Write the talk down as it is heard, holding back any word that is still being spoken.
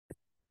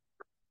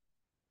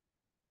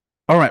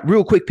All right,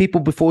 real quick, people,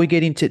 before we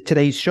get into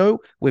today's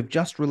show, we've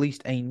just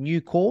released a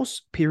new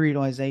course,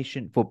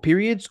 Periodization for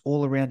Periods,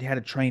 all around how to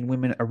train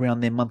women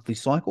around their monthly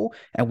cycle,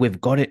 and we've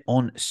got it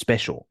on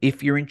special.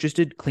 If you're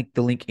interested, click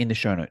the link in the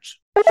show notes.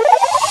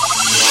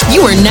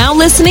 You are now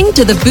listening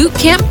to the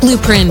Bootcamp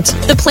Blueprint,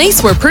 the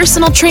place where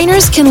personal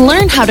trainers can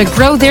learn how to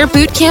grow their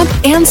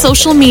bootcamp and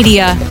social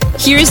media.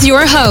 Here's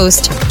your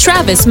host,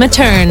 Travis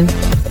Matern.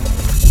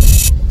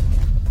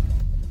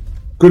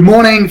 Good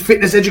morning,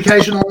 Fitness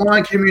Education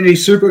Online community.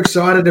 Super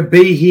excited to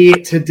be here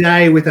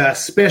today with a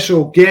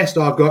special guest.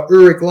 I've got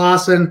Ulrik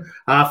Larsson.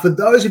 For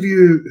those of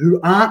you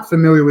who aren't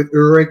familiar with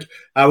Ulrik,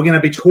 we're going to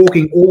be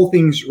talking all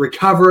things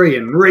recovery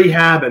and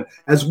rehab, and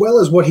as well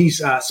as what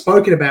he's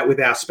spoken about with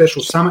our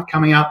special summit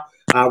coming up,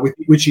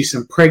 which is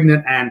some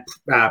pregnant and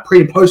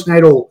pre and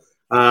postnatal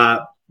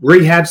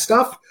rehab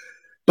stuff.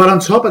 But on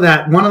top of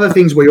that, one of the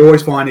things we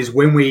always find is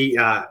when we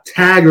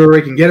tag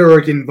Ulrik and get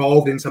Ulrik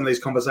involved in some of these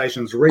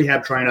conversations,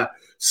 rehab trainer,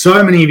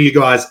 so many of you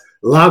guys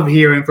love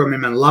hearing from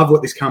him and love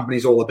what this company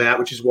is all about,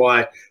 which is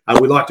why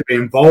we like to be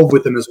involved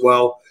with them as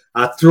well.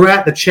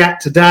 Throughout the chat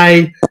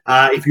today,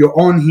 if you're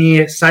on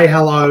here, say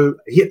hello,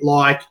 hit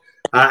like,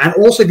 and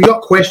also if you've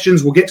got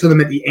questions, we'll get to them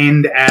at the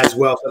end as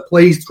well. So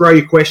please throw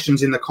your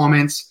questions in the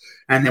comments,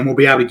 and then we'll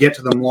be able to get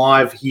to them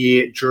live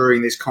here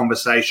during this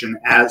conversation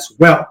as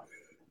well.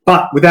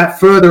 But without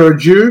further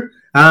ado,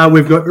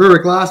 we've got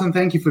Ulrik Larsson.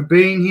 Thank you for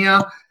being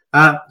here.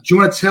 Do you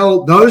want to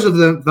tell those of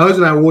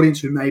our audience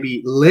who may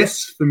be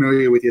less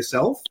familiar with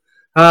yourself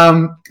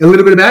a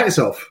little bit about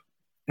yourself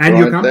and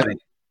your company?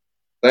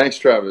 Thanks,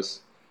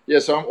 Travis.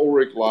 Yes, I'm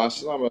Ulrik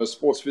Larsson. I'm a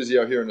sports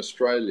physio here in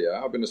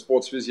Australia. I've been a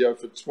sports physio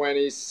for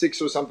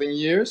 26 or something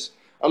years.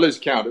 I lose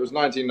count. It was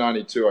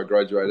 1992 I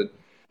graduated.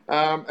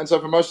 And so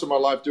for most of my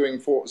life doing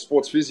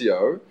sports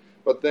physio,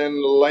 but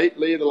then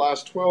lately, the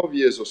last 12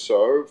 years or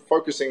so,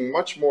 focusing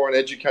much more on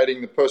educating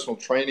the personal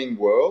training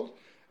world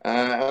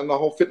and the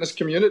whole fitness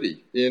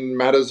community in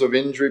matters of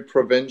injury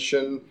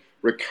prevention,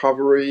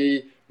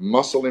 recovery,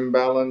 muscle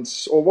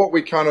imbalance, or what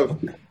we kind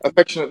of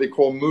affectionately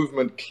call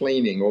movement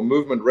cleaning or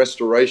movement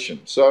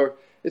restoration. So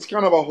it's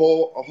kind of a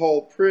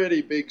whole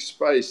pretty big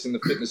space in the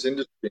fitness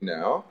industry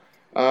now.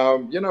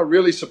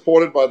 Really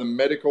supported by the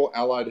medical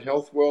allied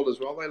health world as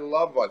well. They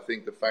love, I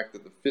think, the fact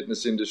that the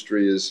fitness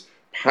industry is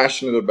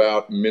passionate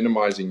about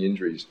minimizing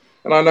injuries.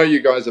 And I know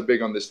you guys are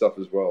big on this stuff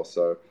as well.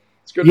 So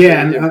it's good.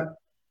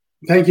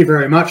 Thank you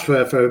very much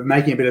for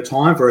making a bit of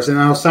time for us. And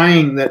I was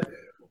saying that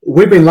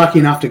we've been lucky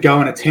enough to go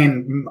and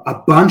attend a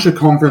bunch of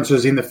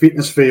conferences in the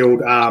fitness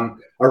field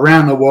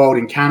around the world,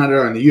 in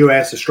Canada and the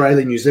US,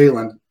 Australia, New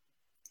Zealand.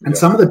 And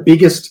some of the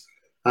biggest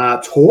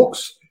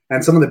talks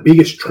and some of the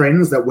biggest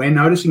trends that we're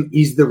noticing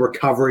is the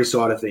recovery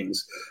side of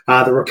things.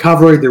 The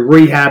recovery, the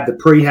rehab, the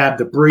prehab,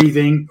 the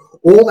breathing,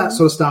 all that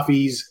sort of stuff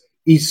is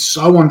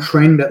so on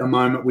trend at the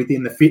moment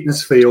within the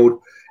fitness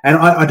field. And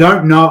I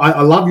don't know,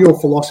 I love your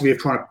philosophy of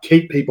trying to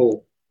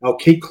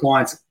keep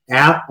clients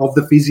out of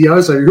the physio.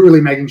 So you're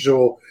really making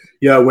sure,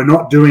 we're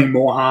not doing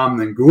more harm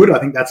than good. I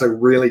think that's a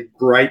really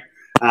great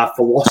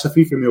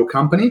philosophy from your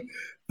company.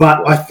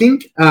 But I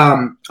think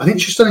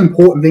it's just an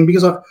important thing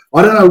because I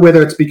don't know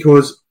whether it's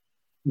because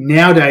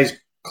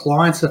nowadays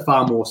clients are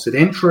far more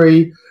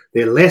sedentary,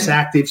 they're less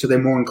active, so they're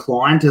more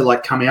inclined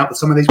to coming up with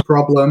some of these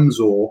problems,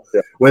 or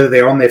whether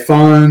they're on their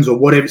phones or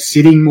whatever,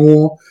 sitting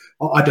more.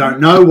 I don't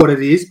know what it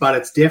is, but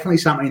it's definitely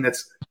something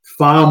that's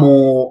far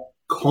more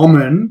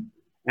common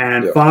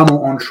and far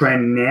more on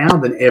trend now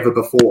than ever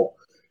before.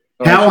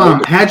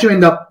 How'd you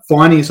end up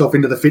finding yourself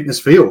into the fitness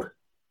field?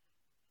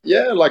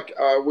 Yeah,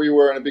 we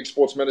were in a big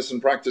sports medicine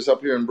practice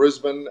up here in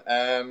Brisbane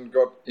and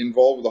got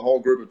involved with a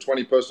whole group of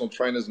 20 personal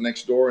trainers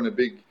next door in a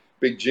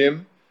big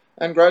gym.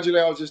 And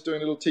gradually I was just doing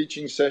little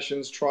teaching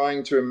sessions,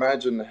 trying to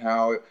imagine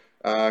how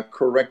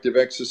corrective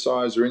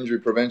exercise or injury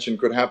prevention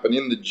could happen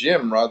in the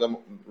gym rather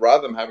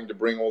than having to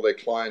bring all their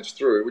clients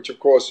through, which of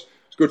course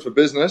is good for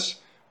business,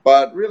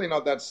 but really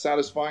not that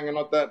satisfying and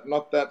not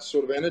that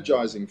sort of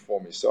energizing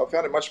for me. So I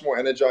found it much more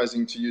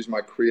energizing to use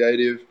my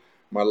creative,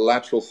 my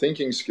lateral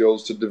thinking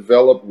skills to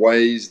develop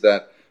ways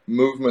that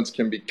movements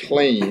can be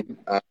clean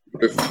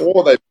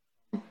before they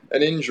become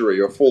an injury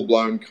or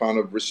full-blown kind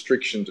of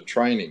restriction to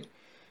training.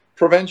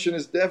 Prevention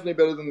is definitely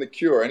better than the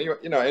cure.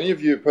 Any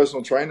of you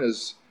personal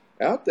trainers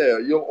out there,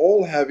 you'll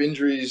all have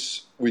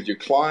injuries with your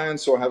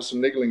clients or have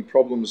some niggling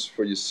problems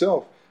for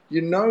yourself.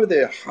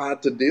 They're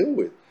hard to deal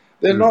with.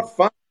 They're not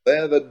fun.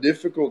 They're the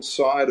difficult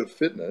side of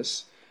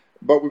fitness,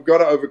 but we've got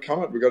to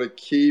overcome it. We've got to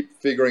keep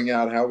figuring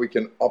out how we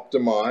can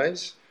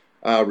optimize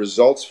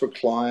results for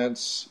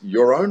clients,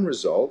 your own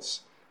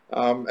results.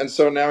 And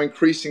so now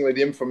increasingly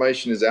the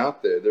information is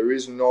out there. There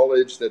is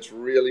knowledge that's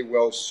really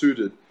well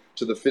suited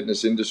to the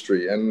fitness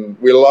industry, and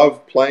we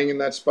love playing in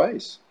that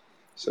space.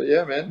 So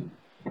yeah, man.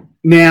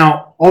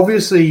 Now,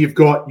 obviously, you've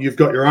got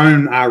your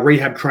own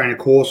rehab trainer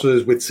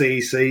courses with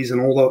CECs and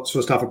all that sort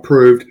of stuff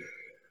approved.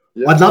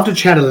 Yeah. I'd love to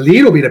chat a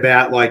little bit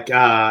about,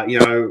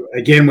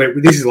 again,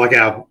 this is like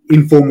our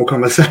informal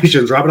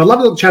conversations, right? But I'd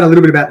love to chat a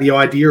little bit about the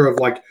idea of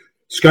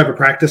scope of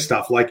practice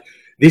stuff.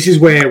 this is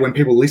where when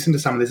people listen to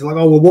some of this, they're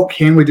like, oh, well, what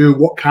can we do?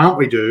 What can't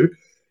we do?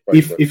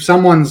 If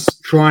someone's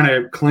trying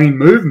to clean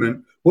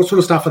movement, what sort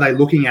of stuff are they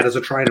looking at as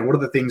a trainer? What are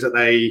the things that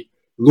they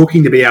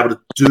looking to be able to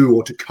do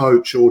or to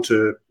coach or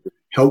to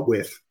help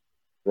with?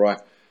 Right.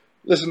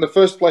 Listen, the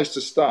first place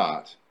to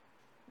start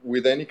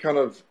with any kind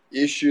of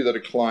issue that a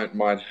client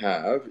might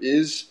have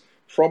is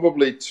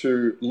probably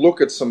to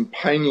look at some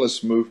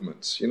painless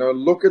movements.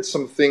 Look at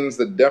some things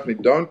that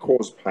definitely don't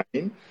cause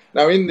pain.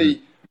 Now, in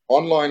the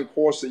online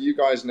course that you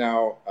guys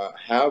now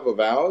have of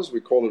ours,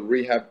 we call it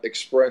Rehab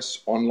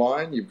Express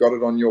Online. You've got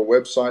it on your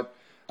website.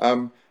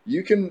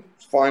 You can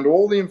find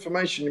all the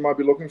information you might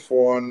be looking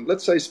for on,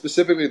 let's say,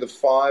 specifically the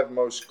 5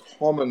 most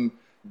common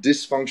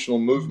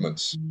dysfunctional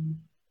movements.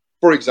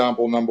 For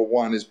example, number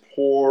 1 is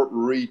poor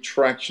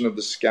retraction of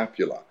the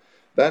scapula.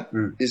 That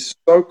is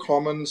so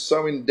common,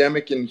 so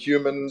endemic in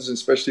humans,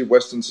 especially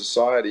Western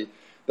society,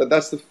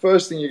 that's the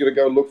first thing you're going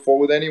to go look for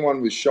with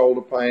anyone with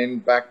shoulder pain,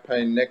 back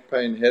pain, neck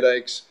pain,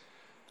 headaches.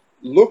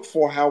 Look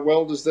for how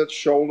well does that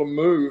shoulder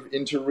move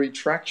into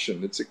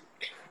retraction. It's a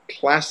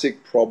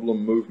classic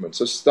problem movement.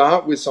 So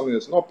start with something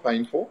that's not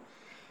painful.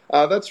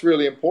 That's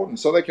really important.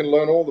 So they can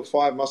learn all the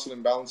 5 muscle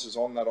imbalances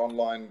on that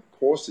online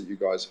course that you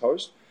guys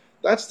host.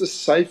 That's the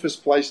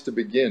safest place to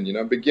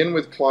begin. Begin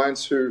with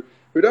clients who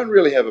don't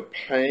really have a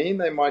pain.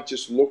 They might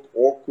just look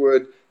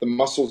awkward. The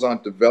muscles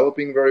aren't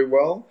developing very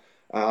well.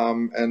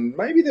 And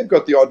maybe they've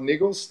got the odd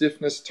niggle,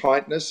 stiffness,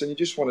 tightness, and you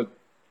just want to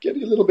get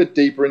a little bit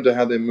deeper into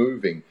how they're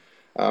moving.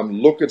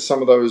 Look at some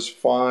of those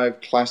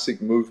 5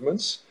 classic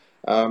movements,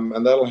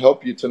 and that'll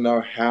help you to know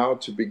how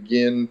to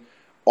begin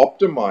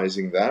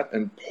optimizing that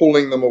and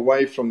pulling them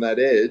away from that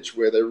edge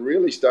where they're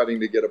really starting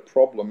to get a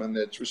problem and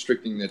it's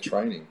restricting their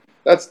training.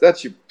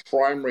 That's your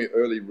primary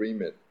early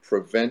remit.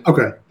 Prevent.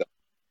 Okay.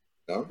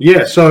 That,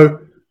 Yeah, so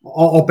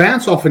I'll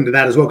bounce off into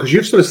that as well, because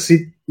you sort of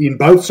sit in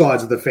both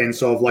sides of the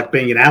fence of like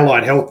being an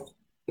allied health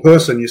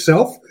person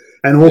yourself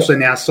and also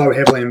now so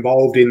heavily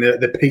involved in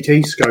the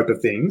PT scope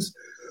of things.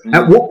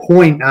 At what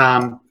point,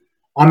 I'm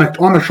a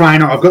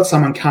trainer, I've got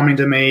someone coming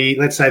to me,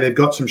 let's say they've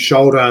got some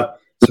shoulder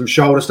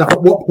stuff.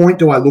 At what point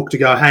do I look to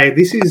go, hey,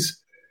 this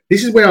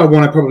is where I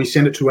want to probably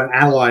send it to an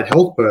allied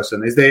health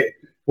person?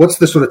 What's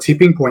the sort of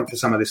tipping point for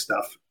some of this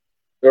stuff?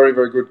 Very,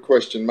 very good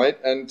question, mate.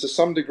 And to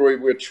some degree,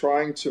 we're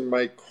trying to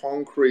make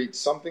concrete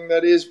something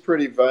that is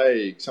pretty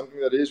vague,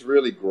 something that is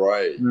really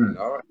grey.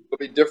 It'll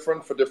be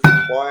different for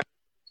different clients,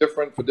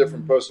 different for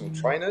different personal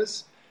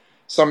trainers.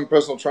 Some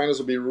personal trainers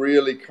will be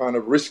really kind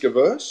of risk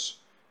averse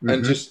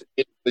and just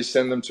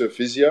send them to a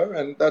physio,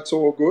 and that's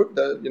all good.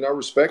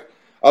 Respect.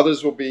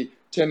 Others will be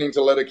tending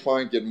to let a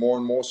client get more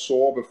and more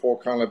sore before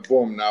kind of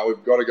boom. Now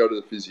we've got to go to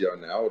the physio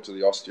now, or to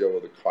the osteo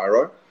or the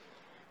chiro.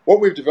 What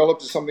we've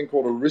developed is something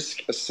called a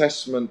risk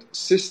assessment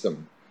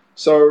system.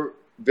 So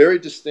very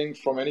distinct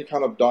from any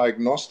kind of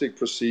diagnostic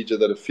procedure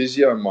that a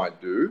physio might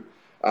do.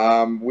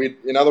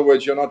 In other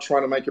words, you're not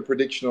trying to make a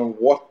prediction on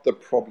what the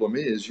problem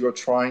is. You're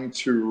trying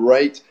to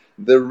rate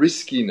the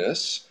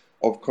riskiness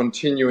of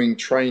continuing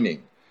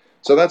training.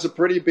 So that's a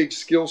pretty big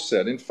skill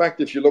set. In fact,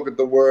 if you look at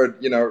the word,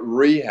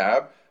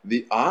 rehab,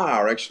 the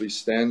R actually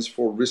stands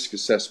for risk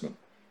assessment.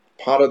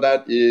 Part of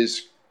that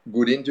is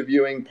good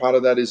interviewing. Part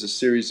of that is a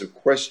series of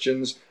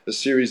questions, a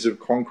series of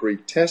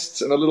concrete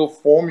tests, and a little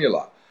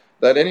formula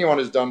that anyone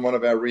who's done one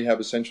of our Rehab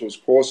Essentials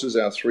courses,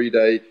 our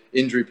 3-day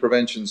injury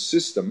prevention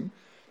system,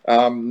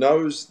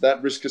 knows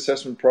that risk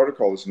assessment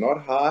protocol is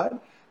not hard.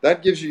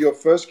 That gives you your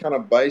first kind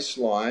of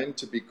baseline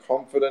to be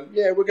confident.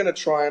 Yeah, we're going to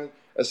try and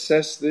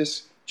assess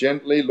this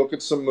gently, look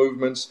at some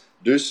movements,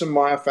 do some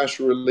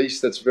myofascial release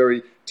that's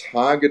very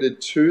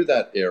targeted to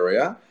that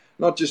area,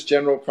 not just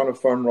general kind of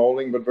foam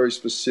rolling, but very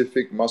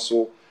specific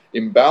muscle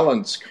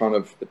imbalance kind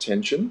of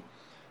attention.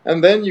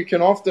 And then you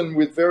can often,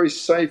 with very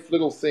safe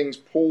little things,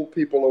 pull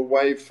people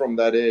away from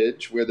that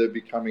edge where they're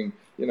becoming,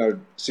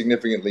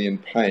 significantly in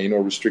pain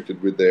or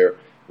restricted with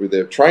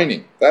their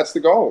training. That's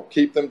the goal.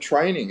 Keep them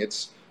training.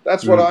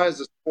 That's what I,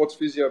 as a sports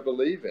physio,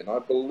 believe in. I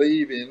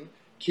believe in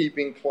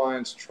keeping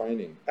clients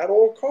training at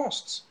all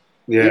costs.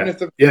 Yeah. Even if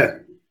they've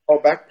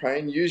got back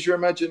pain, use your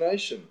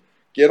imagination.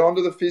 Get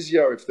onto the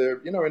physio. If they're,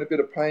 in a bit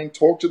of pain,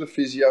 talk to the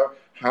physio.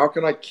 How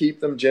can I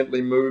keep them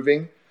gently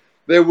moving?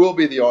 There will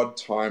be the odd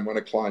time when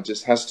a client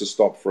just has to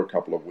stop for a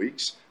couple of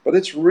weeks, but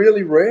it's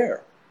really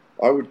rare.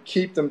 I would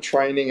keep them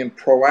training and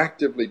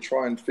proactively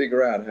try and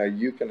figure out how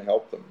you can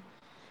help them.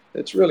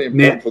 It's really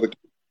important for the.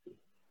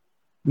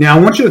 Now, I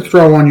want you to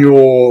throw on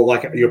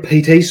your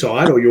PT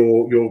side or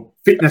your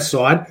fitness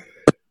side.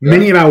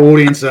 Many of our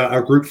audience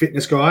are group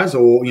fitness guys,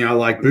 or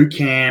like boot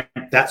camp,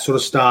 that sort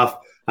of stuff,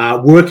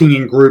 working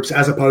in groups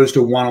as opposed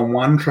to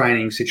one-on-one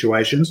training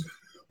situations.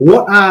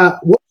 What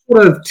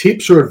sort of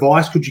tips or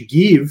advice could you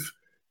give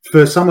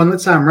for someone?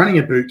 Let's say I'm running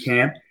a boot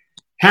camp.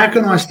 How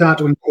can I start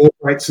to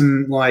incorporate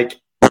some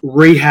like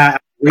rehab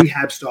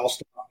style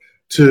stuff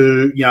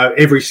to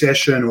every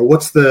session, or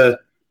what's the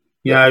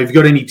if you've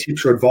got any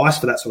tips or advice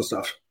for that sort of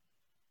stuff?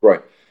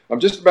 Right. I'm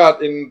just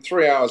about in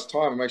 3 hours'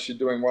 time. I'm actually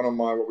doing one of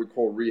my what we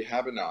call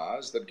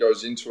rehabinars that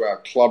goes into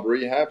our club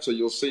rehab. So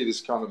you'll see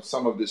this kind of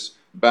some of this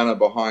banner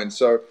behind.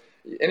 So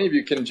any of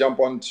you can jump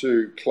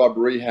onto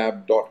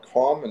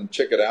clubrehab.com and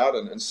check it out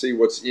and see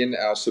what's in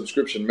our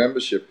subscription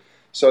membership.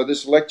 So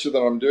this lecture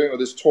that I'm doing, or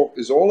this talk,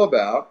 is all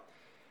about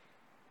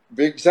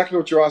exactly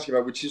what you're asking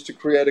about, which is to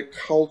create a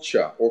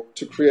culture, or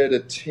to create a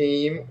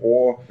team,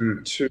 or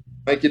to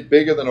make it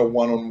bigger than a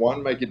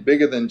one-on-one, make it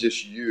bigger than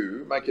just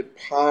you, make it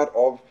part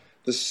of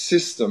the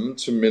system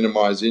to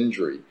minimize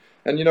injury.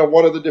 And, you know,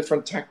 what are the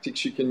different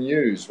tactics you can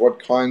use?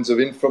 What kinds of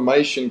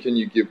information can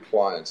you give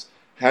clients?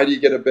 How do you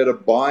get a better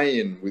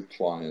buy-in with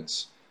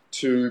clients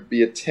to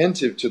be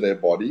attentive to their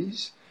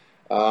bodies?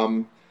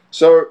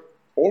 So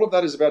all of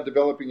that is about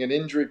developing an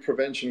injury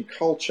prevention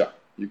culture,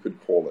 you could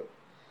call it.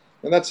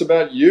 And that's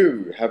about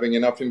you having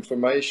enough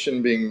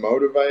information, being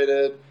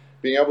motivated,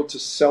 being able to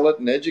sell it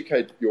and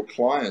educate your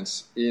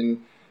clients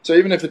in. So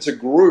even if it's a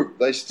group,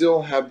 they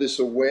still have this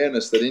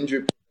awareness that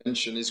injury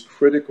prevention is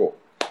critical.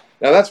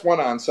 Now that's one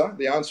answer.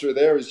 The answer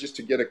there is just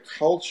to get a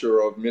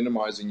culture of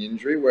minimizing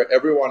injury where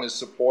everyone is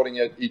supporting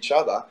each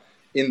other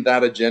in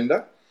that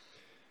agenda.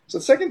 So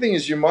the second thing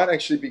is you might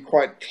actually be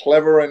quite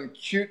clever and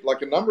cute,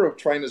 like a number of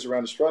trainers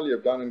around Australia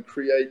have done, and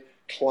create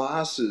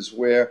classes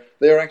where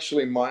they're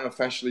actually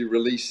myofascially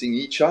releasing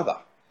each other,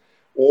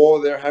 or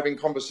they're having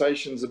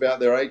conversations about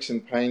their aches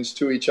and pains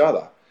to each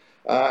other.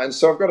 And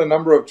so I've got a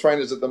number of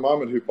trainers at the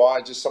moment who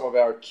buy just some of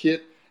our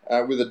kit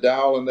with a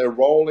dowel, and they're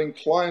rolling.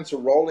 Clients are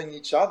rolling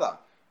each other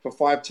for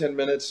 5-10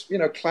 minutes, you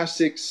know,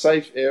 classic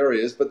safe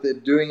areas, but they're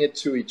doing it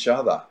to each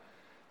other.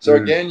 So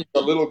again, you've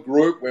got a little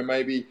group where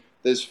maybe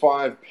there's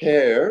 5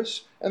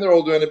 pairs, and they're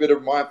all doing a bit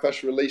of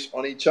myofascial release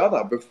on each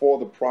other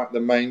before the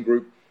main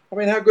group. I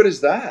mean, how good is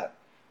that?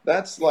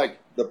 That's like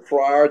the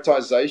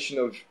prioritization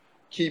of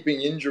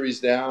keeping injuries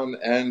down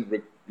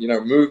and, you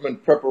know,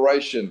 movement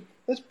preparation.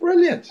 That's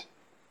brilliant.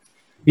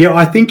 Yeah,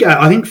 I think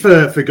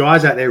for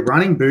guys out there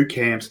running boot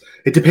camps,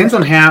 it depends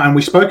on how. And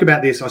we spoke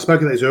about this. I spoke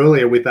about this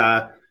earlier with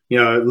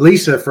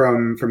Lisa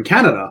from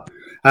Canada.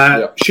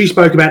 She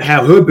spoke about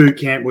how her boot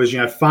camp was,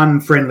 fun,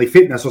 friendly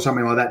fitness or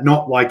something like that,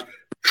 not like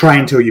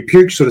train till you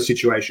puke sort of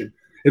situation.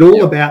 It's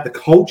all about the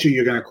culture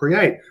you're going to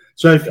create.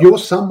 So if you're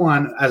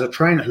someone as a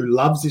trainer who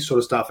loves this sort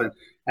of stuff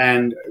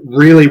and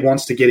really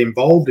wants to get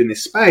involved in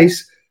this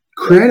space,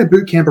 create a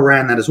boot camp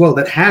around that as well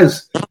that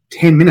has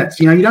 10 minutes.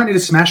 You know, you don't need to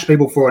smash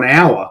people for an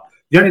hour.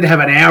 You don't need to have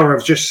an hour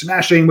of just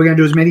smashing. We're going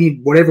to do as many,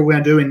 whatever we're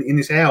going to do in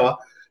this hour.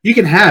 You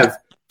can have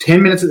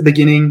 10 minutes at the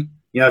beginning,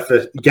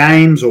 for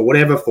games or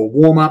whatever, for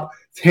warm-up,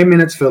 10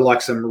 minutes for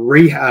like some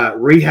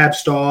rehab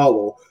style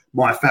or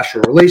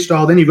myofascial release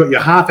style. Then you've got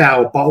your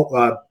half-hour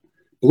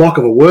block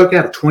of a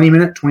workout, a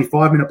 20-minute,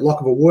 25-minute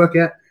block of a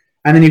workout,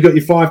 and then you've got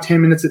your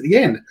 5-10 minutes at the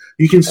end.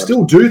 You can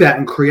still do that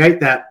and create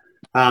that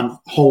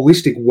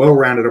holistic,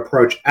 well-rounded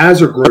approach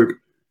as a group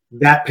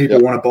that people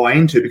want to buy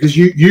into, because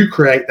you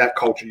create that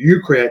culture,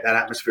 you create that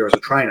atmosphere as a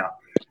trainer.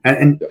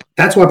 And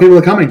that's why people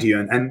are coming to you.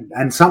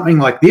 And something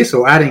like this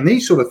or adding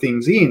these sort of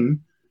things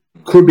in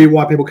could be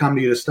why people come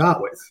to you to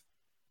start with.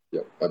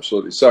 Yeah,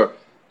 absolutely. So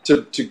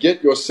to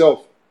get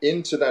yourself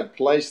into that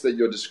place that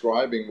you're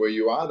describing, where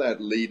you are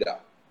that leader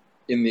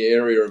in the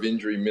area of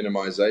injury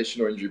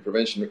minimization or injury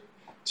prevention,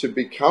 to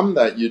become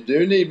that, you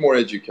do need more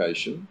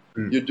education.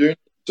 You do need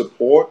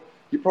support.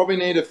 You probably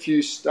need a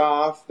few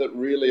staff that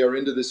really are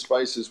into this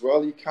space as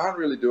well. You can't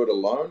really do it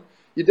alone.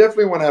 You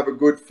definitely want to have a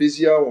good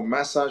physio or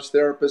massage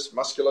therapist,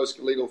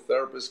 musculoskeletal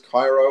therapist,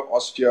 chiro,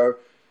 osteo,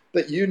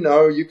 that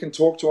you can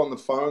talk to on the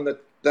phone,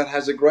 that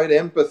has a great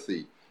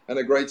empathy and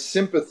a great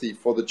sympathy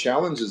for the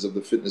challenges of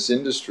the fitness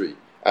industry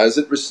as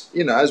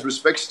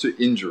respects to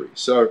injury.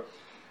 So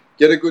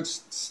get a good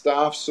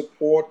staff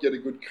support, get a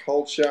good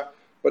culture,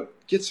 but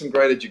get some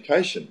great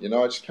education.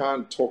 I just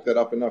can't talk that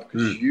up enough,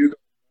 because you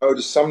know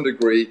to some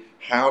degree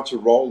how to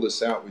roll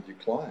this out with your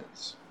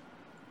clients.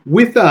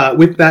 With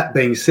that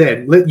being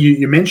said,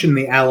 you mentioned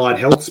the allied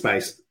health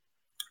space.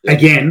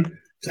 Again,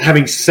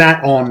 having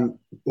sat on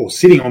or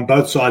sitting on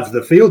both sides of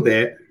the field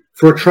there,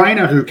 for a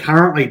trainer who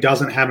currently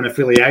doesn't have an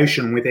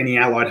affiliation with any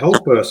allied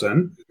health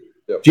person,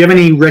 do you have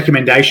any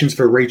recommendations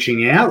for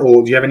reaching out,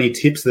 or do you have any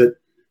tips that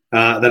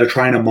a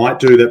trainer might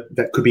do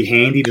that could be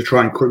handy to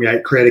try and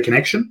create a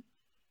connection?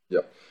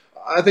 Yeah,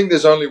 I think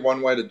there's only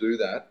one way to do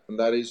that, and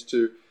that is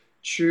to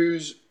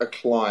choose a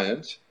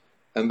client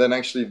and then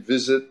actually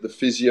visit the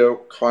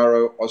physio,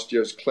 chiro,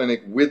 osteo's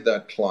clinic with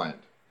that client.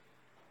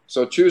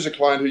 So choose a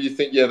client who you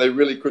think, they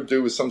really could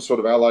do with some sort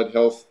of allied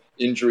health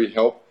injury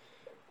help.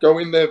 Go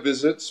in there,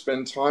 visit,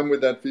 spend time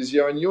with that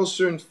physio, and you'll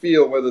soon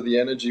feel whether the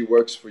energy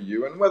works for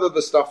you and whether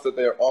the stuff that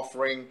they're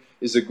offering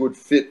is a good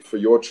fit for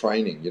your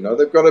training.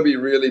 They've got to be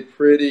really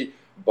pretty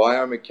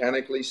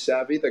biomechanically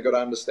savvy. They've got to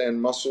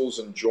understand muscles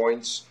and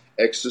joints,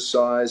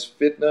 exercise,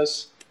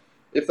 fitness.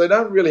 If they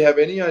don't really have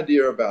any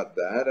idea about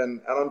that,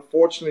 and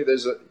unfortunately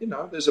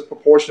there's a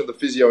proportion of the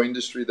physio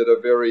industry that are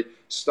very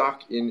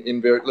stuck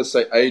in very, let's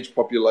say, aged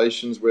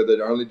populations where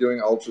they're only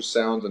doing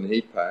ultrasound and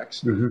heat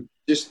packs.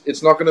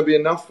 It's not going to be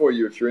enough for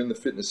you if you're in the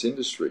fitness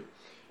industry.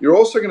 You're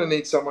also going to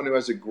need someone who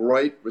has a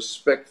great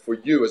respect for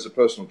you as a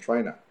personal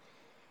trainer.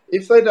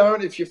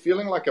 If you're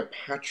feeling like a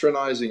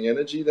patronizing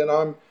energy, then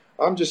I'm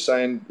I'm just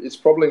saying it's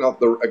probably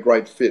not a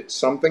great fit.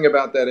 Something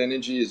about that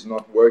energy is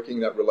not working.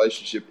 That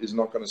relationship is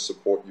not going to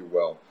support you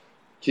well.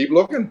 Keep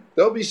looking.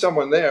 There'll be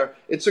someone there.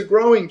 It's a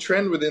growing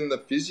trend within the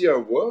physio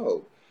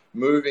world,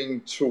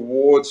 moving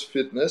towards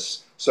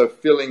fitness, so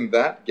filling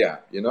that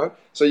gap,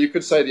 So you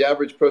could say the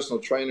average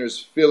personal trainer is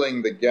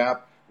filling the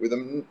gap with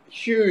a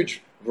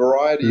huge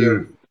variety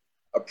of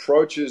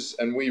approaches,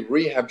 and we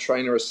rehab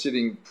trainer are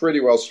sitting pretty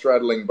well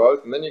straddling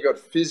both. And then you've got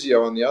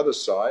physio on the other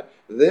side.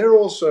 They're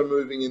also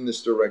moving in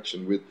this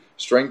direction with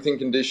strength and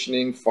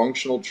conditioning,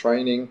 functional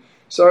training.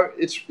 So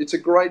it's a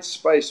great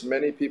space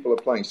many people are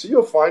playing. So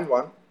you'll find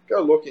one.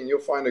 Go looking. You'll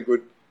find a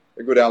good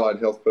allied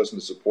health person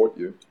to support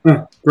you.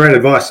 Great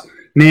advice.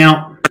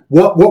 Now,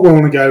 what we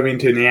want to go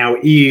into now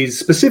is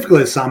specifically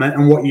the summit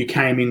and what you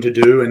came in to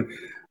do. And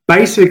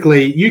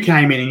basically, you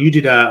came in and you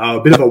did a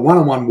bit of a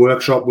one-on-one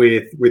workshop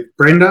with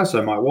Brenda,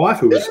 so my wife,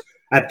 who was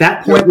at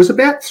that point was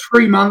about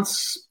 3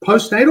 months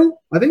postnatal,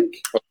 I think.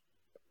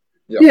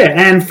 Yep. Yeah,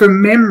 and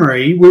from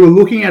memory, we were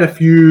looking at a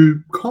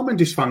few common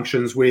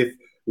dysfunctions with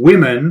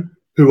women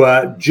who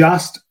are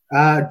just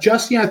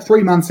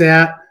 3 months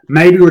out,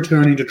 maybe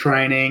returning to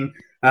training,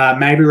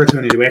 maybe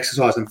returning to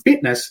exercise and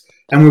fitness,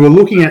 and we were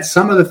looking at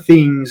some of the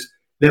things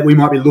that we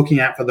might be looking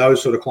at for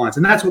those sort of clients,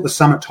 and that's what the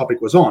summit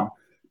topic was on.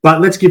 But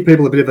let's give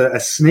people a bit of a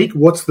sneak.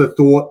 What's the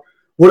thought?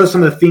 What are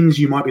some of the things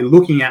you might be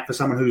looking at for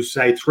someone who's,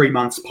 say, 3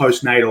 months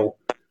postnatal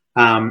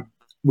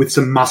with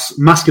some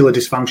muscular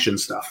dysfunction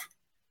stuff?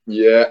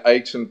 Yeah,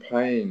 aches and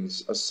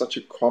pains are such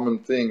a common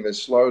thing. They're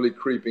slowly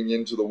creeping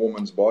into the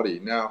woman's body.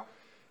 Now,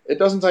 it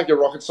doesn't take a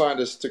rocket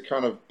scientist to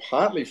kind of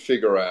partly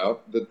figure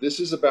out that this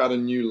is about a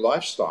new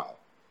lifestyle.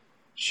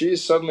 She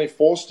is suddenly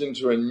forced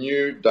into a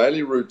new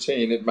daily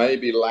routine. It may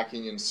be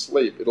lacking in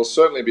sleep. It'll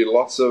certainly be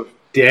lots of...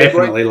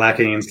 Definitely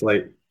lacking in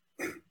sleep.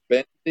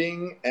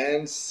 Bending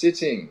and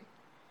sitting.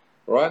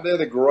 Right? They're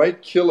the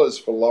great killers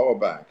for lower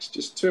backs.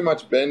 Just too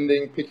much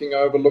bending, picking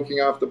over, looking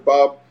after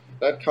bub,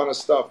 that kind of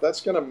stuff.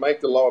 That's going to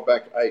make the lower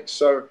back ache.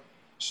 So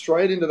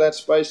straight into that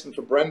space, and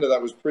for Brenda,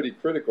 that was pretty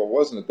critical,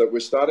 wasn't it? That we're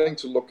starting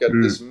to look at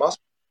this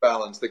muscle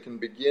balance that can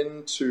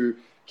begin to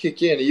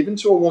kick in, even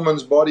to a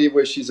woman's body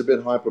where she's a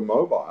bit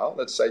hypermobile.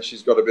 Let's say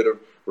she's got a bit of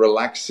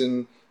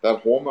relaxin,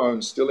 that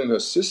hormone still in her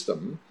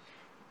system.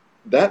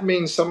 That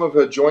means some of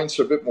her joints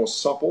are a bit more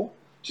supple.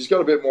 She's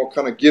got a bit more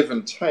kind of give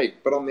and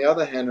take. But on the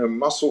other hand, her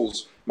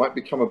muscles might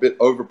become a bit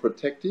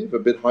overprotective, a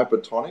bit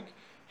hypertonic.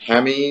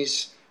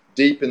 Hammies,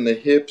 deep in the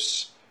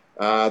hips,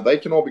 they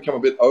can all become a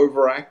bit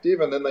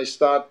overactive, and then they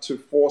start to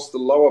force the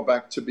lower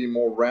back to be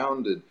more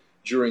rounded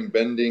during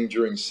bending,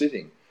 during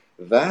sitting.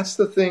 That's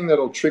the thing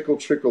that'll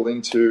trickle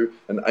into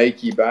an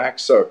achy back.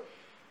 So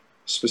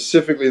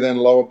specifically then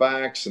lower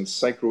backs and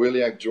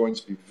sacroiliac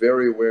joints, be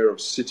very aware of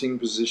sitting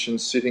position,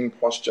 sitting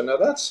posture. Now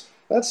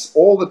that's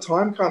all the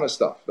time kind of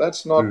stuff.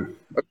 That's not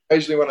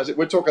occasionally when I sit.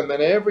 We're talking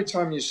then every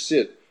time you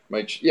sit,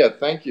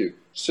 thank you.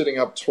 Sitting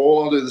up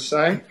tall, I'll do the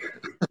same.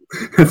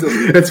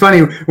 It's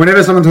funny,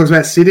 whenever someone talks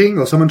about sitting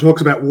or someone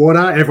talks about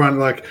water,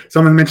 everyone,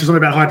 someone mentions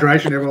something about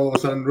hydration, everyone all of a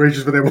sudden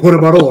reaches for their water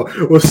bottle,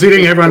 or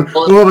sitting, everyone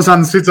all of a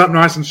sudden sits up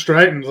nice and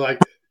straight and is like,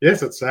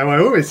 yes, that's how I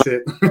always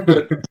sit.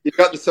 You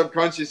got the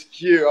subconscious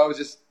cue. I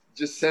was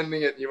just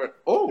sending it and you went,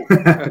 oh.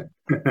 So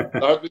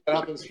hopefully that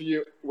happens for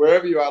you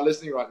wherever you are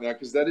listening right now,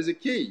 because that is a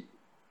key.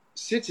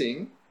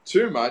 Sitting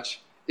too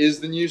much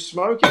is the new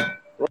smoking.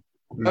 Right?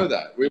 We know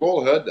that. We've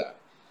all heard that.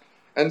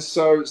 And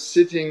so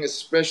sitting,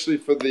 especially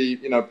for the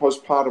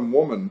postpartum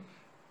woman,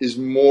 is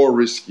more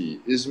risky,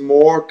 is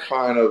more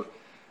kind of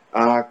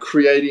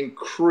creating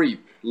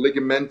creep,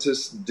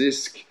 ligamentous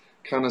disc,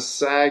 kind of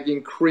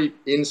sagging creep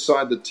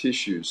inside the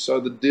tissues.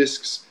 So the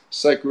discs,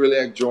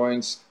 sacroiliac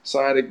joints,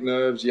 sciatic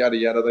nerves, yada,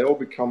 yada, they all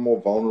become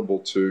more vulnerable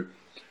to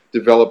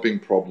developing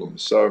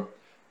problems. So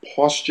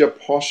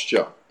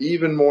posture,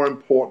 even more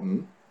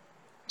important.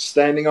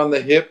 Standing on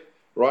the hip,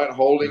 right,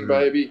 holding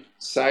baby,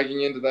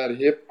 sagging into that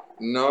hip.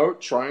 No,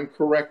 try and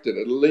correct it.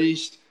 At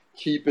least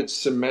keep it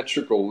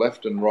symmetrical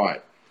left and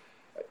right.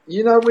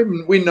 We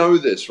know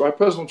this, right?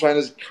 Personal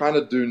trainers kind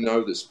of do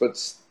know this, but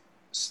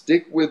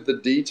stick with the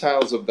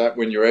details of that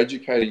when you're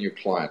educating your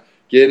client.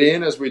 Get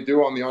in, as we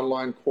do on the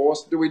online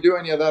course. Do we do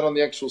any of that on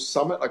the actual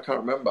summit? I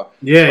can't remember.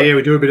 Yeah,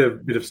 we do a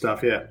bit of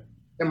stuff, yeah.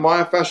 And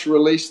myofascial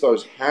release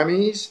those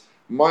hammies,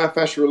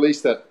 myofascial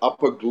release that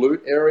upper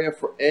glute area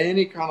for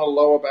any kind of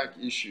lower back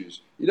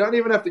issues. You don't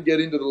even have to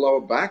get into the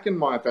lower back in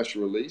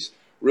myofascial release.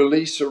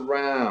 Release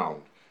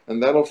around,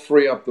 and that'll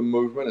free up the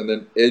movement, and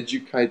then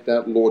educate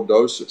that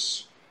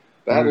lordosis.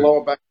 That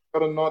lower back got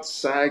to not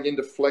sag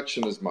into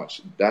flexion as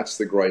much. That's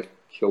the great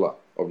killer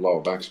of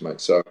lower backs, mate.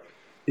 So,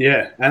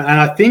 yeah, and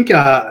I think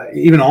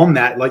even on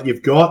that,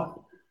 you've got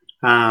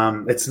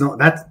it's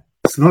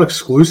not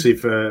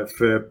exclusive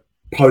for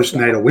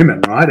postnatal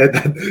women, right?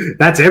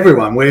 That's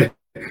everyone.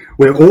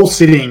 We're all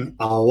sitting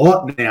a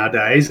lot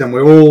nowadays, and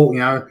we're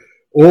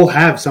all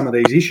have some of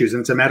these issues,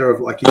 and it's a matter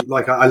of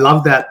I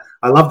love that.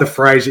 I love the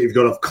phrase that you've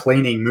got of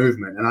cleaning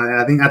movement, and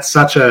I think that's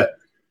such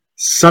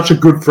a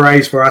good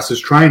phrase for us as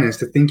trainers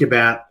to think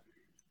about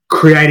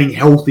creating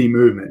healthy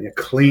movement,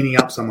 cleaning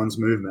up someone's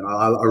movement.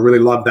 I really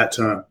love that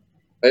term.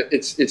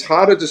 It's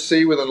harder to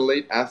see with an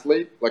elite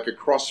athlete, like a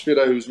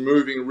CrossFitter who's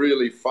moving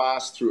really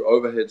fast through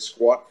overhead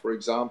squat, for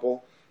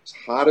example. It's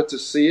harder to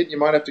see it. You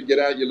might have to get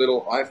out your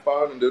little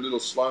iPhone and do little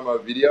slow-mo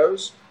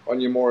videos on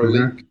your more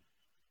elite.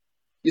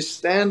 Your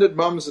standard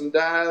mums and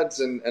dads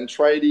and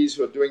tradies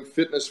who are doing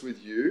fitness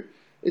with you,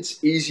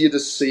 it's easier to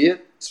see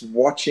it. It's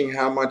watching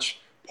how much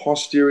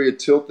posterior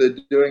tilt they're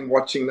doing,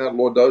 watching that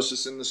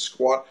lordosis in the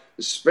squat,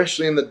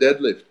 especially in the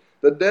deadlift.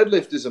 The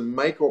deadlift is a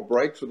make or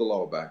break for the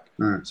lower back.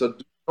 So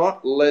do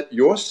not let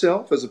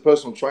yourself as a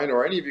personal trainer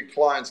or any of your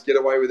clients get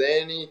away with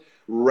any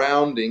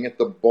rounding at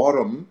the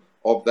bottom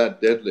of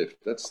that deadlift.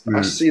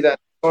 I see that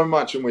so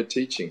much when we're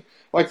teaching.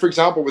 Like, for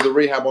example, with the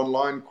Rehab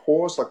Online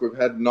course, like we've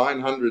had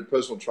 900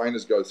 personal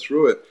trainers go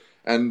through it,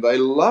 and they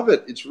love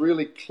it. It's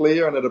really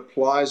clear, and it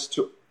applies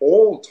to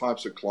all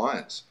types of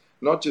clients,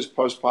 not just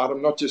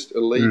postpartum, not just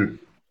elite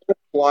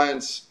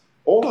clients,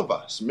 all of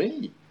us,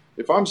 me.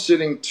 If I'm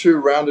sitting too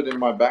rounded in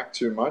my back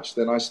too much,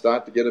 then I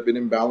start to get a bit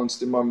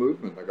imbalanced in my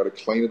movement. I got to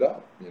clean it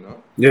up,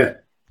 Yeah.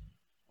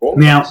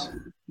 Now,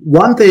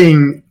 one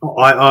thing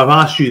I've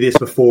asked you this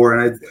before,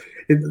 and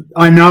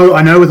I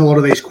know with a lot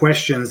of these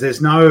questions,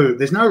 there's no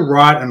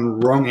right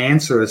and wrong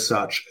answer as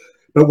such.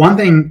 But one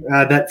thing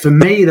that for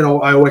me that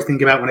I always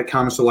think about when it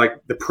comes to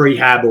like the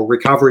prehab or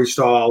recovery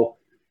style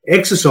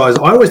exercise,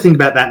 I always think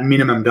about that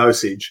minimum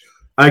dosage.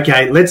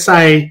 Okay, let's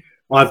say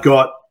I've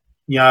got,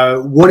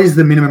 what is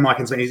the minimum I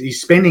can spend?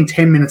 Is spending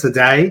 10 minutes a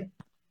day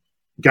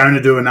going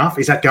to do enough?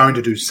 Is that going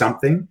to do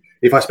something?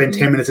 If I spend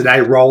 10 minutes a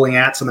day rolling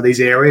out some of these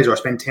areas, or I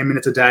spend 10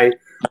 minutes a day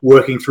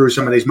working through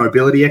some of these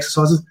mobility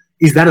exercises,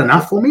 is that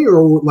enough for me?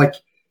 Or like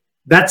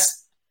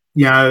that's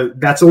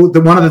all.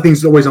 One of the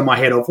things that's always on my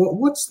head of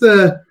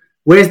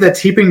where's that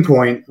tipping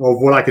point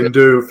of what I can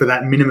do for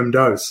that minimum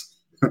dose?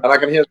 And I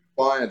can hear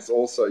clients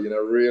also,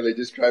 really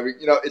just craving,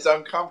 it's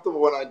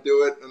uncomfortable when I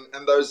do it.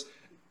 And those,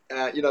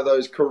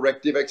 those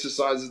corrective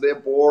exercises, they're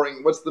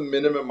boring. What's the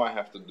minimum I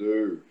have to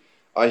do?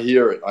 I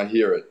hear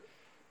it.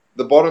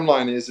 The bottom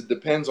line is it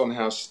depends on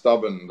how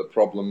stubborn the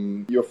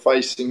problem you're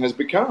facing has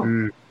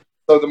become.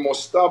 So the more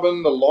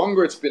stubborn, the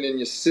longer it's been in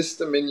your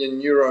system, in your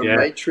neuro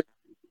matrix,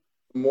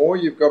 the more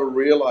you've got to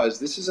realize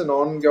this is an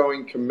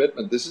ongoing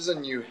commitment. This is a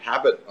new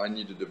habit I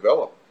need to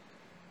develop.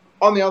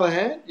 On the other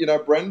hand,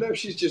 Brenda,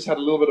 she's just had a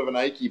little bit of an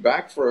achy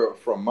back for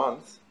a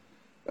month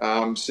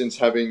since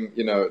having,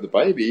 the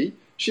baby.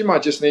 She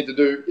might just need to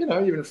do,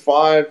 even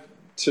 5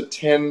 to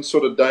 10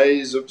 sort of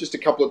days of just a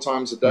couple of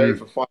times a day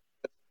for 5 minutes,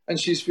 and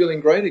she's feeling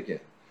great again.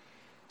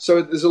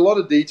 So there's a lot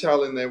of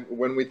detail in there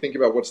when we think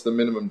about what's the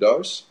minimum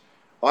dose.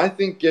 I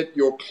think get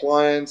your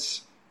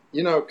clients,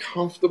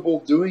 comfortable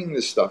doing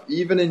this stuff,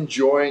 even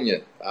enjoying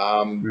it,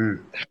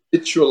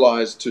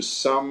 habitualized to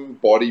some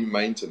body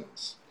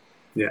maintenance.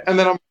 Yeah. And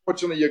then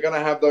unfortunately, you're going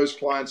to have those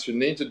clients who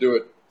need to do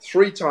it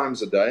 3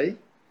 times a day,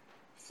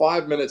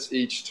 5 minutes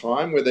each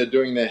time, where they're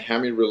doing their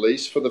hammy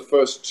release for the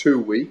first 2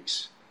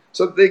 weeks.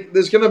 So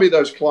there's going to be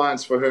those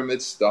clients for whom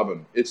it's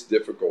stubborn, it's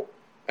difficult,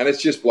 and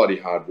it's just bloody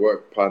hard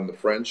work, pardon the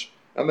French.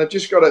 And they've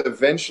just got to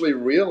eventually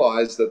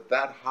realize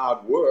that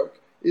hard work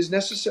is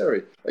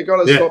necessary. They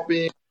got to stop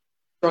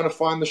trying to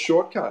find the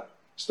shortcut.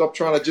 Stop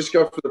trying to just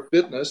go for the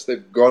fitness.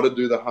 They've got to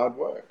do the hard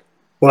work.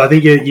 Well, I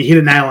think you hit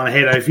a nail on the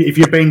head. If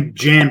you've been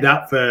jammed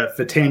up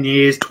for 10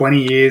 years,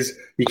 20 years,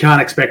 you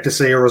can't expect to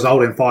see a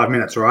result in 5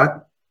 minutes, right?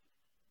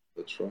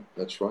 That's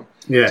right.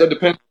 Yeah. So it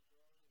depends,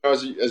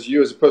 as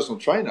you as a personal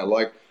trainer,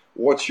 like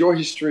what's your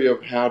history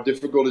of how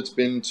difficult it's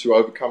been to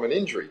overcome an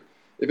injury?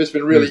 If it's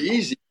been really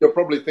easy, you'll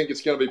probably think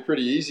it's going to be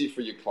pretty easy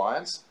for your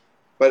clients,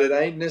 but it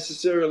ain't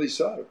necessarily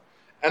so.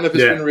 And if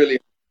it's been really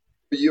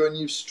hard for you and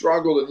you've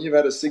struggled and you've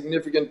had a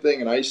significant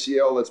thing, an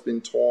ACL that's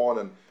been torn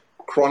and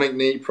chronic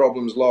knee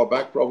problems, lower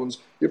back problems,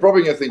 you're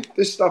probably going to think,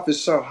 this stuff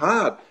is so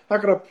hard. How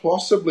could I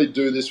possibly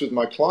do this with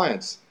my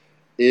clients?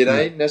 It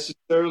ain't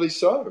necessarily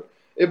so.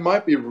 It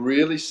might be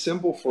really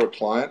simple for a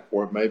client,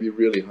 or it may be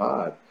really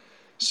hard.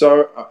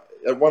 So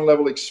at one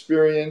level,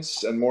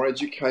 experience and more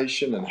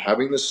education and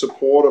having the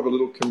support of a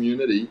little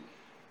community,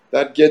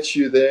 that gets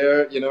you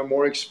there,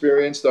 more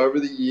experienced over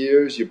the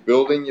years. You're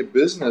building your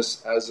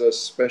business as a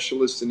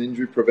specialist in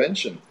injury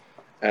prevention.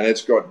 And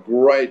it's got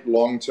great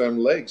long-term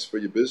legs for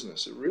your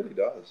business. It really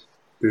does.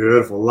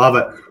 Beautiful. Love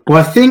it. Well,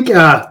 I think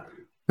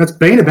that's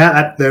been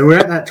about that. We're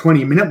at that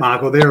 20-minute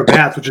mark or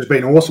thereabouts, which has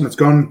been awesome. It's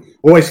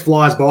always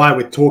flies by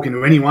with talking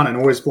to anyone, and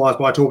always flies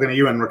by talking to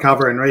you and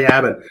recover and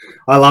rehab. And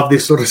I love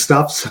this sort of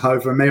stuff. So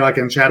for me, I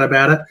can chat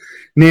about it.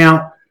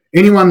 Now,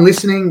 anyone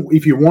listening,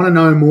 if you want to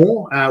know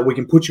more, we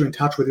can put you in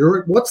touch with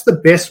Ulrich. What's the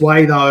best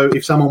way, though,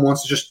 if someone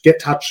wants to just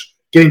get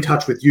in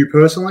touch with you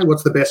personally?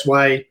 What's the best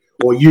way,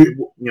 or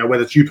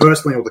whether it's you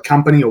personally or the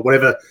company or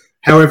whatever,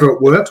 however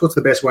it works, what's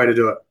the best way to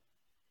do it?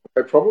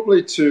 Okay,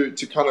 probably to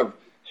kind of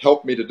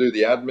help me to do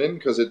the admin,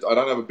 because I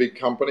don't have a big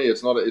company.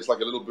 It's like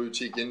a little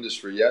boutique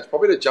industry. Yeah, it's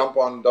probably to jump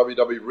on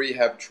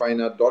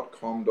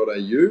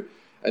www.rehabtrainer.com.au,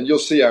 and you'll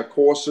see our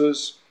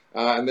courses.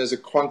 And there's a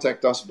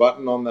contact us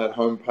button on that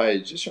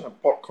homepage. Just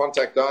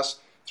contact us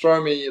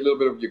throw me a little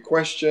bit of your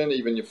question,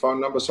 even your phone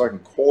number, so I can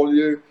call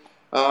you.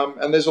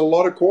 And there's a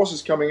lot of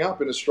courses coming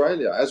up in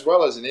Australia, as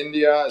well as in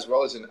India, as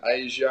well as in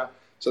Asia.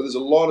 So there's a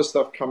lot of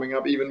stuff coming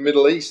up, even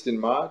Middle East in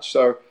March.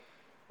 So,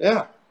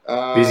 yeah.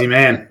 Busy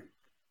man.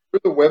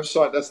 Through the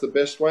website, that's the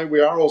best way. We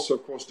are also,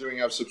 of course,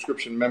 doing our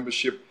subscription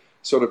membership,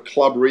 sort of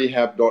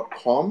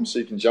clubrehab.com. So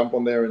you can jump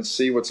on there and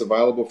see what's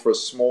available for a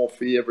small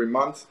fee every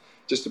month,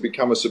 just to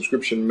become a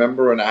subscription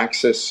member and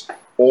access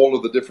all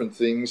of the different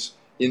things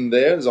in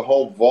there. There's a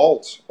whole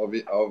vault of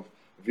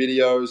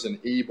videos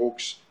and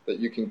ebooks that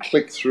you can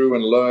click through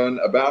and learn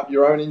about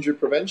your own injury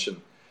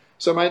prevention.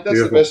 So, mate, that's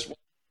Beautiful. the best way.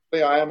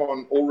 I am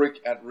on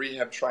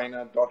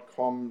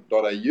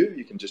ulrich@rehabtrainer.com.au.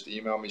 You can just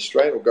email me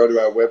straight or go to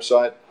our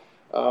website.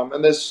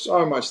 And there's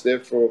so much there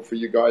for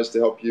you guys to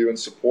help you and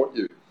support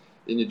you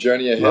in your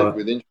journey ahead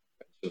with injury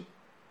prevention.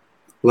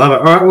 Love it.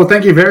 All right. Well,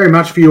 thank you very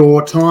much for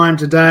your time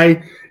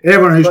today.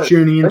 Everyone who's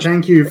tuning in,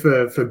 thank you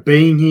for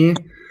being here.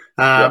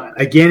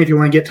 Again, if you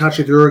want to get in touch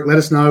with Ulrich, let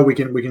us know. We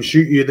can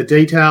shoot you the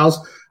details.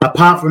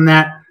 Apart from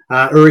that,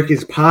 Ulrich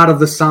is part of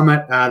the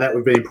summit that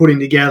we've been putting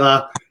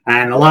together.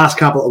 And the last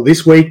couple of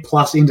this week,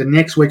 plus into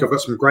next week, I've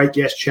got some great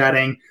guests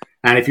chatting.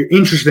 And if you're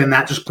interested in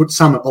that, just put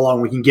summit below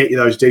and we can get you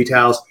those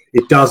details.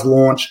 It does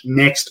launch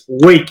next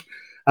week.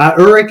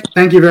 Ulrich,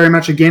 thank you very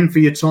much again for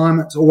your time.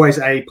 It's always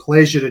a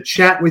pleasure to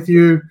chat with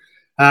you.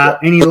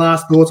 Any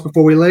last thoughts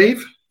before we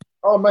leave?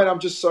 Oh, mate, I'm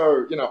just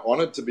so,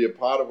 honored to be a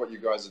part of what you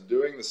guys are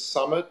doing. The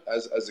summit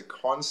as a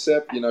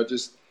concept,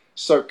 just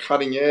so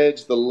cutting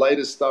edge, the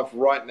latest stuff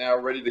right now,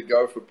 ready to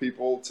go for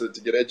people to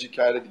get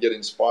educated, to get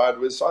inspired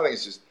with. So I think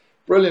it's just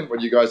brilliant what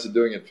you guys are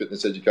doing at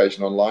Fitness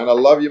Education Online. I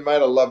love you,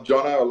 mate. I love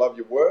Jono. I love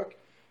your work.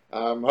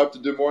 Hope to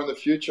do more in the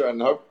future,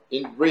 and hope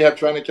Rehab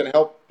Trainer can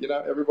help,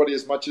 everybody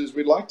as much as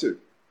we'd like to.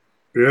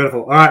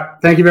 Beautiful. All right.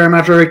 Thank you very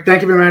much, Ulrich.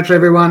 Thank you very much,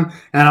 everyone.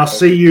 And I'll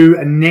see you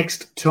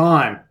next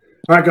time.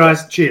 All right,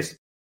 guys. Cheers.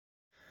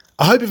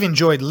 I hope you've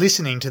enjoyed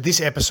listening to this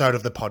episode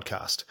of the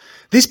podcast.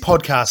 This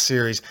podcast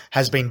series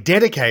has been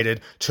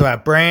dedicated to our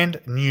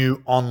brand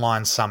new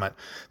online summit.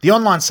 The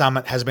online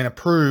summit has been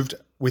approved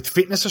with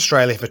Fitness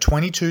Australia for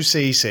 22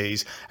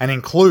 CECs and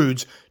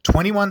includes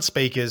 21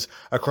 speakers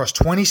across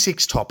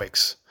 26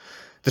 topics.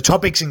 The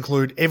topics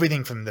include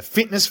everything from the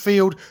fitness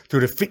field through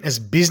to fitness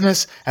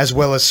business as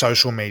well as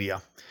social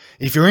media.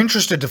 If you're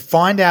interested to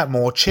find out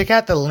more, check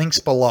out the links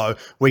below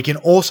where you can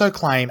also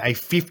claim a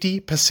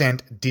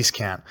 50%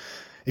 discount.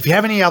 If you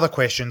have any other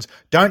questions,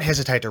 don't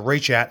hesitate to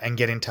reach out and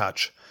get in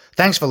touch.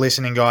 Thanks for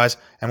listening, guys,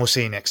 and we'll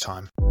see you next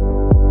time.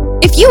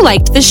 If you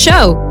liked the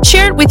show,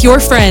 share it with your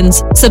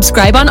friends,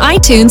 subscribe on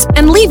iTunes,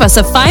 and leave us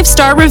a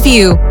 5-star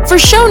review. For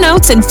show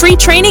notes and free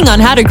training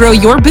on how to grow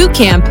your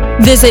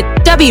bootcamp, visit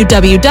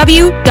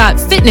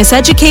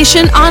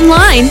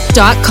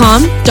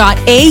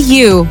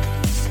www.fitnesseducationonline.com.au.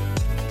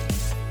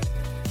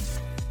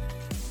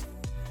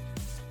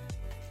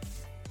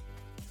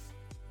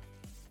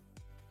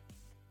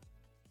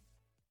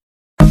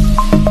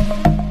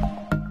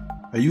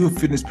 Are you a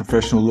fitness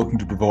professional looking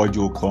to provide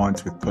your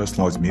clients with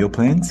personalised meal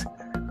plans?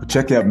 Well,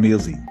 check out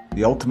Mealsy,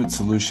 the ultimate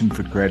solution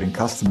for creating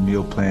custom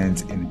meal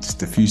plans in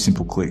just a few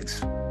simple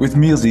clicks. With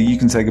Mealsy, you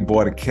can say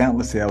goodbye to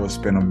countless hours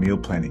spent on meal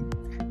planning.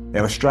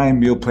 Our Australian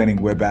meal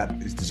planning web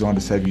app is designed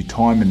to save you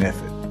time and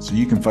effort, so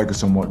you can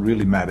focus on what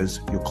really matters,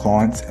 your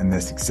clients and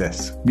their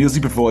success.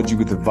 Mealsy provides you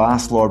with a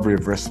vast library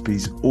of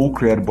recipes, all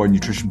created by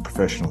nutrition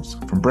professionals.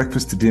 From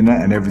breakfast to dinner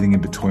and everything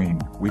in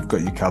between, we've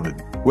got you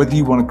covered. Whether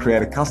you want to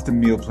create a custom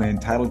meal plan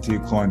tailored to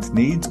your client's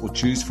needs or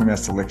choose from our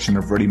selection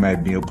of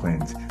ready-made meal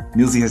plans,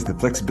 Mealsy has the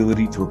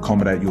flexibility to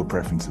accommodate your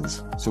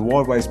preferences. So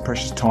why waste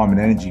precious time and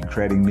energy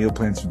creating meal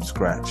plans from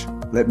scratch?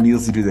 Let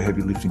Mealsy do the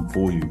heavy lifting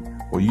for you,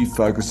 or you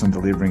focus on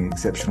delivering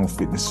exceptional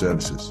fitness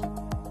services.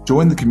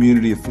 Join the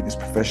community of fitness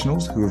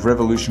professionals who have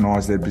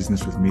revolutionised their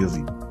business with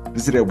Mealsy.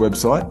 Visit our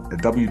website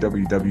at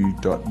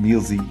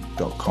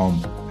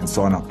www.mealsy.com and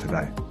sign up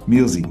today.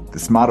 Mealsy, the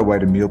smarter way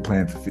to meal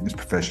plan for fitness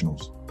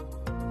professionals.